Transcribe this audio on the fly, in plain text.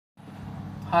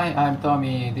Hi, I'm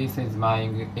Tommy. This is my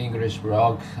English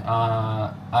blog.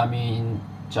 I'm in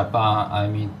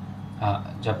Japan.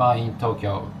 Japan in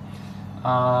Tokyo.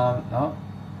 No,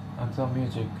 the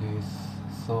music is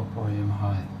so volume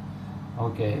high.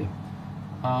 Okay.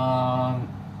 Um,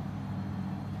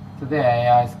 Today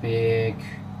I speak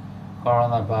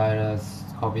coronavirus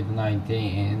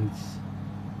COVID-19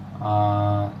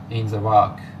 in the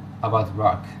work about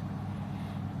work.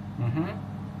 Mm-hmm.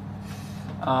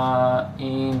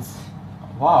 In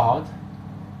world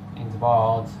in the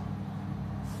world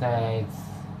says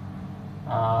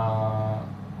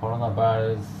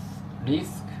coronavirus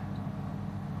risk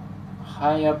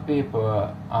higher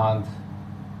people and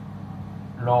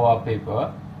lower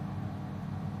people.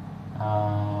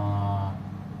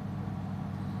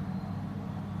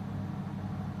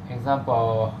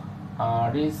 Example,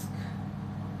 risk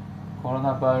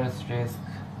coronavirus risk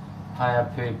high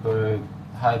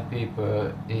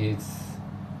people is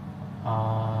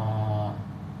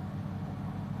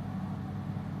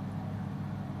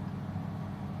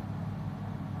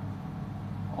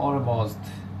almost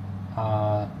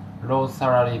low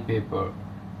salary people,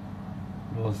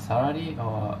 low salary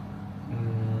or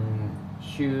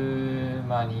few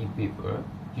money people,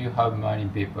 you have money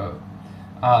people,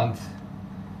 and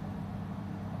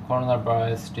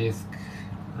coronavirus risk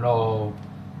low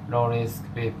risk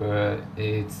people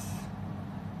it's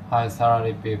high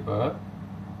salary people.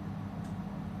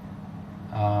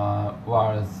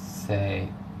 Words say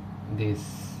this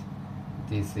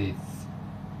is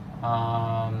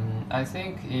I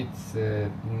think it's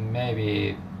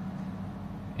maybe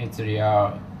it's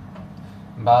real,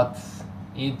 but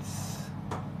it's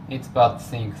bad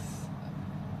things.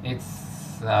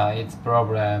 It's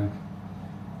problem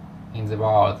in the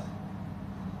world.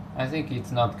 I think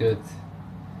it's not good.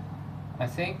 I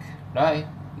think life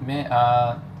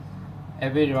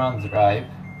everyone's life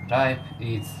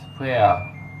is fair.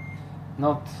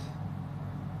 Not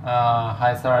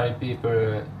high salary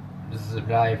people's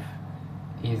life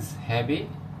is heavy.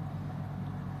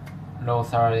 Low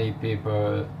salary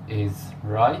people is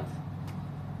right.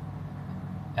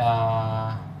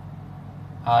 I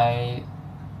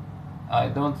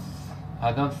don't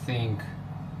think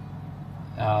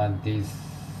this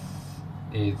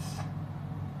is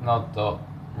not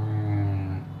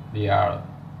real.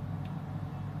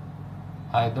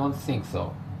 I don't think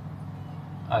so.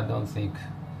 I don't think.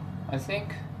 I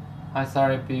think high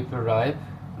salary people life,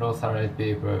 low salary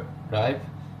people life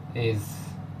is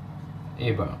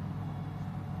even.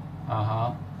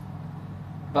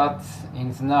 But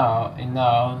in now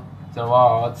the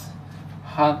world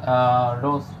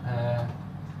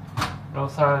low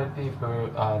salary people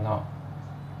no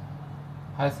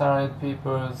high salary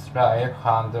people's life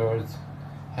handles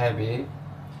heavy,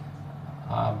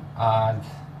 and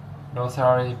low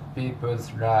salary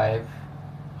people's life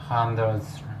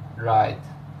handles light.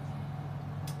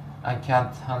 I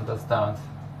can't understand,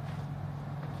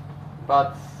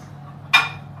 but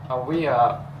we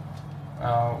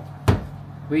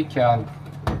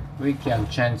can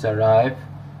change the life,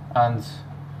 and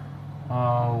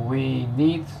we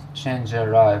need change the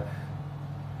life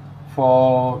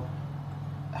for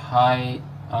high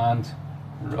and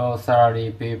low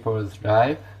salary people's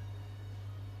life.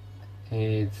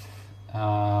 It's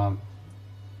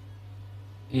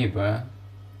even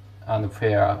and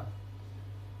fair,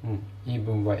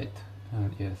 even weight,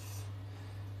 yes,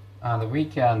 and we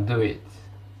can do it.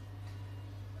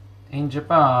 In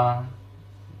Japan,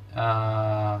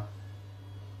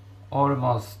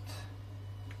 almost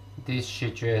this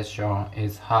situation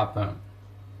is happen.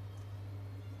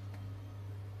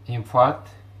 In fact,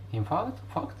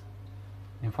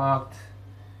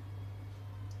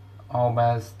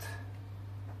 almost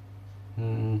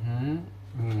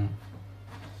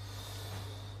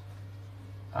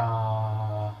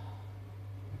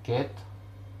get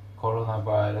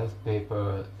coronavirus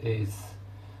people is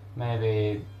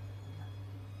maybe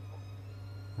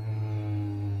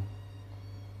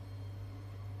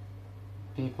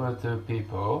people to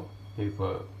people,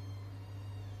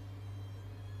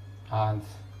 and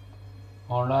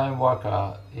online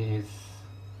worker is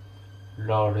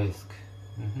low risk.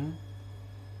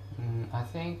 I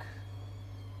think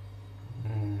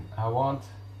I want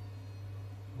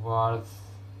words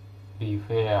be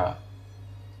fair,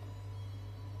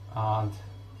 and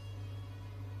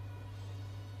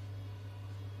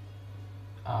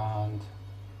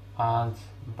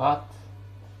but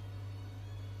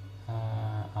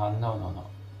no,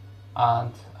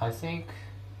 and I think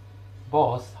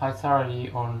both high salary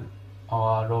on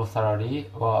or low salary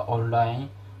or online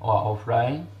or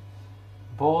offline,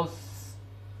 both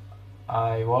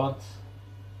I want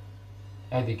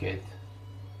educate.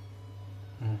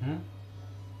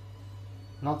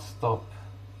 Not stop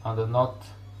and not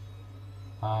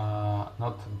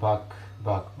back.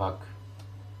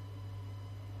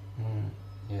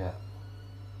 Yeah,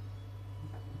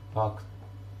 back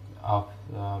up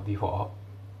before.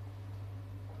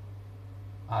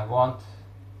 I want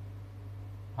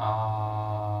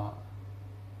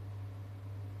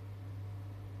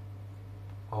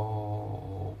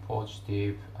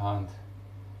positive, and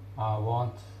I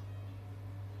want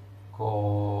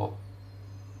go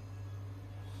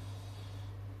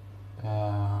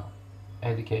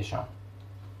education,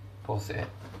 both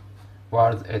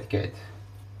world educate,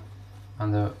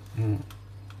 and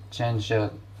change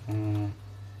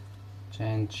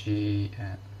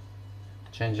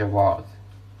the world.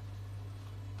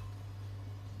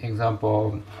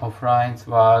 Example, offline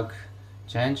work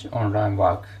change online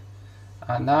work,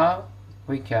 and now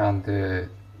we can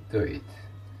do it.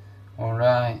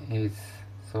 Online is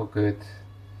so good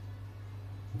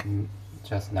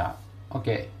just now.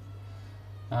 Okay.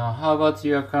 How about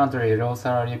your country? Low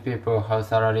salary people, high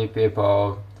salary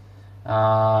people,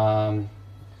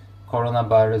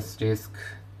 coronavirus risk,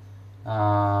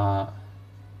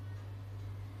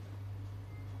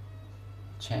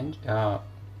 change,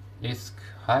 risk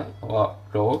high or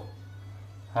low?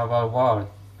 How about world?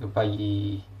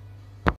 Goodbye.